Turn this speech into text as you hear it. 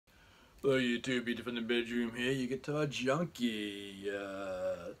Hello YouTube, Beanie from the bedroom here, your guitar junkie.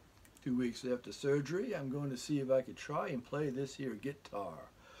 2 weeks after surgery, I'm going to see if I could try and play this here guitar.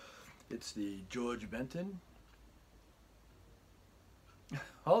 It's the George Benton.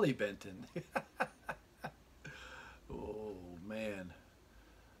 Harley Benton. Oh man.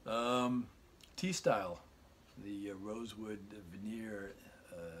 T-style. The rosewood veneer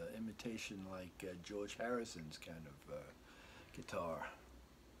imitation like George Harrison's kind of guitar.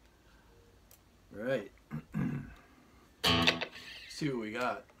 Right. See what we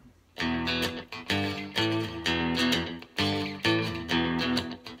got.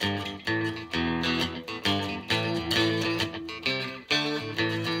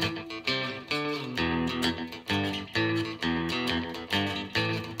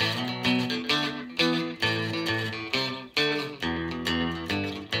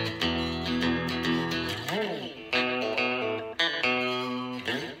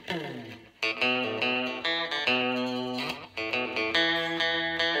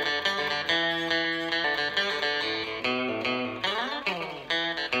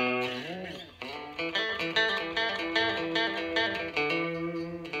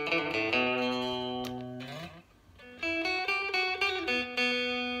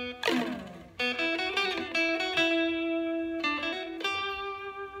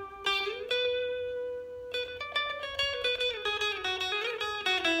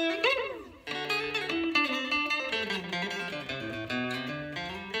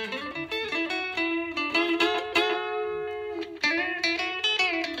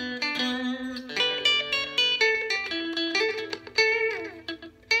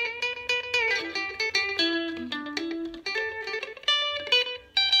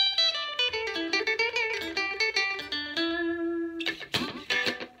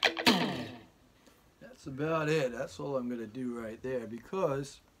 That's about it. That's all I'm going to do right there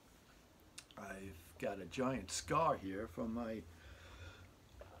because I've got a giant scar here from my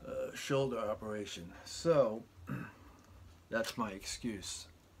shoulder operation. So that's my excuse.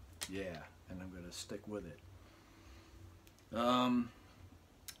 Yeah, and I'm going to stick with it.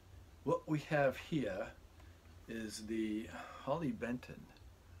 What we have here is the Harley Benton.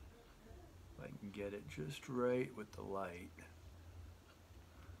 If I can get it just right with the light.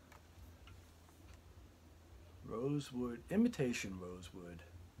 Rosewood, imitation rosewood,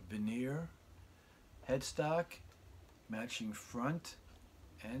 veneer, headstock, matching front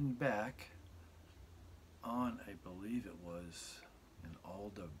and back on, I believe it was an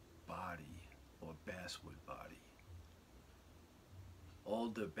alder body or basswood body.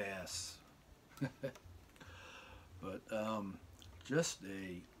 Alder bass. But just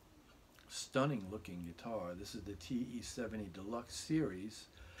a stunning looking guitar. This is the TE-70 Deluxe series.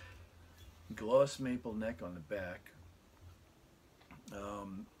 Gloss maple neck on the back.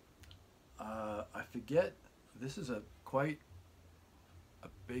 I forget, this is quite a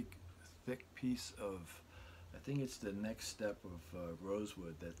big thick piece of, I think it's the next step of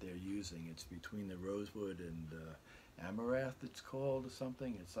rosewood that they're using. It's between the rosewood and amaranth, it's called, or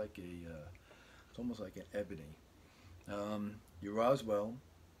something. It's like it's almost like an ebony. Your Roswell,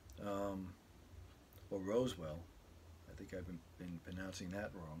 or Rosewell, I think I've been pronouncing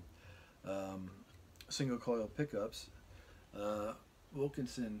that wrong. Single coil pickups,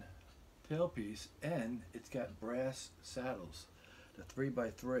 Wilkinson tailpiece, and it's got brass saddles, the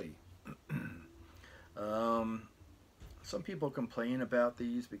 3x3. Some people complain about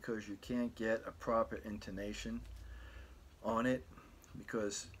these because you can't get a proper intonation on it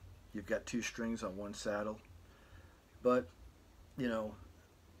because you've got two strings on one saddle. But you know,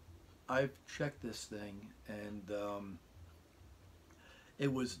 I've checked this thing, and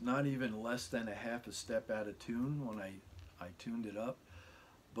it was not even less than a half a step out of tune when I tuned it up,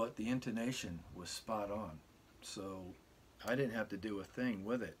 but the intonation was spot on. So I didn't have to do a thing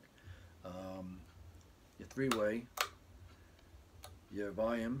with it. Your three-way, your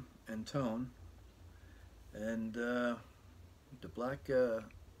volume and tone, and the black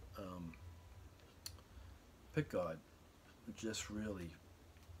pickguard just really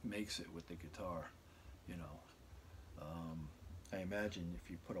makes it with the guitar, you know. I imagine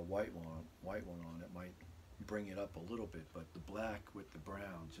if you put a white one on, it might bring it up a little bit, but the black with the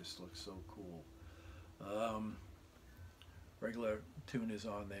brown just looks so cool. Regular tune is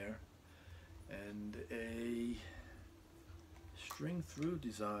on there, and a string through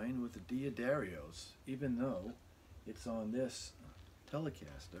design with the Diodario's, even though it's on this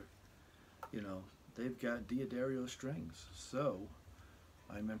Telecaster. You know, they've got Diodario strings, so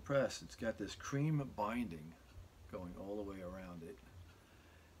I'm impressed. It's got this cream binding going all the way around it,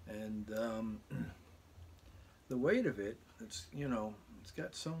 and the weight of it it's, you know, it's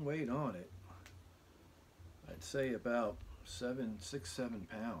got some weight on it. I'd say about 6, 7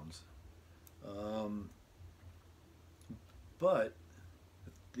 pounds. Um, but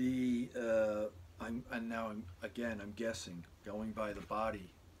the I'm guessing, going by the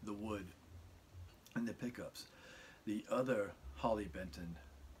body, the wood, and the pickups. The other Harley Benton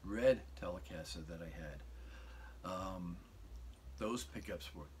red Telecaster that I had, those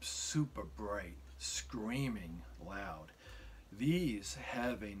pickups were super bright, screaming loud. These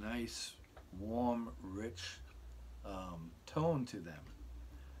have a nice, warm, rich tone to them.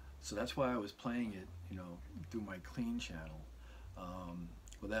 So that's why I was playing it, you know, through my clean channel,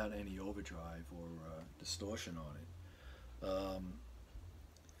 without any overdrive or distortion on it.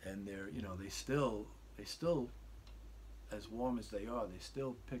 And they're, you know, they still, as warm as they are, they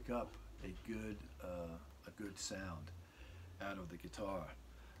still pick up a good sound out of the guitar.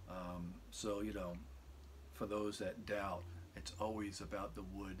 So, you know, for those that doubt, it's always about the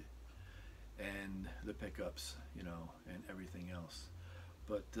wood and the pickups, you know, and everything else.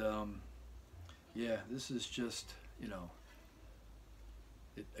 But yeah, this is just, you know,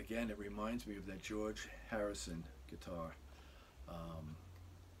 again, it reminds me of that George Harrison guitar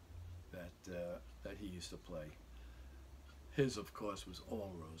that he used to play. His, of course, was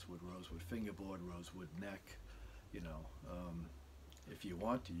all rosewood fingerboard, rosewood neck. You know, if you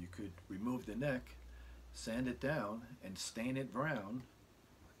want to, you could remove the neck, sand it down, and stain it brown,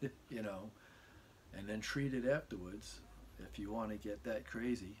 you know, and then treat it afterwards if you want to get that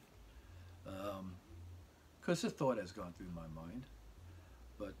crazy. Because the thought has gone through my mind.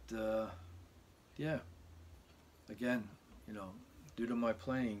 But yeah, again, you know, due to my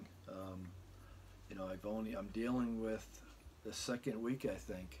playing, you know, I'm dealing with the second week, I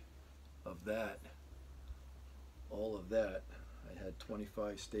think, of that. All of that. I had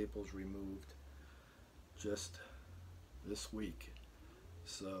 25 staples removed just this week.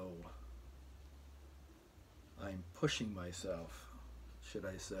 So I'm pushing myself, should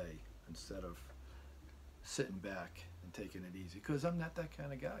I say, instead of sitting back and taking it easy, because I'm not that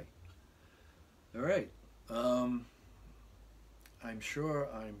kind of guy. All right. I'm sure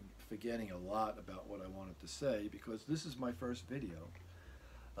I'm forgetting a lot about what I wanted to say, because this is my first video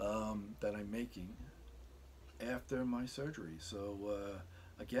that I'm making after my surgery. So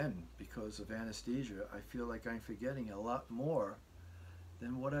again, because of anesthesia, I feel like I'm forgetting a lot more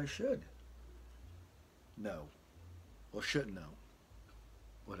than what I should know, or should know,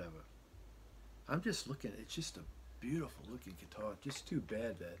 whatever. I'm just looking, it's just a beautiful looking guitar. Just too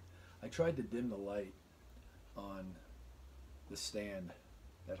bad that I tried to dim the light on the stand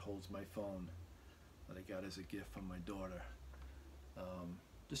that holds my phone that I got as a gift from my daughter,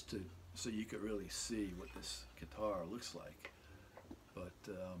 just so you could really see what this guitar looks like. But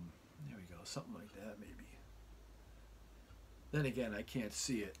there we go, something like that maybe. Then again, I can't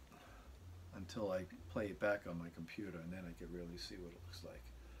see it until I play it back on my computer, and then I can really see what it looks like.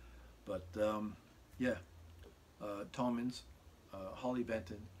 But yeah, Tommen's Harley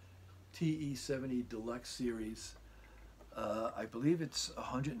Benton TE-70 Deluxe series. I believe it's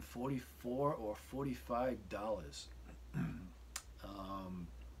 $144 or $45.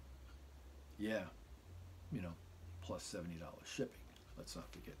 Yeah, you know, plus $70 shipping. Let's not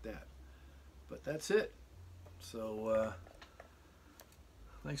forget that. But that's it. So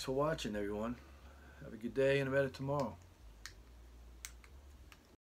thanks for watching, everyone. Have a good day and a better tomorrow.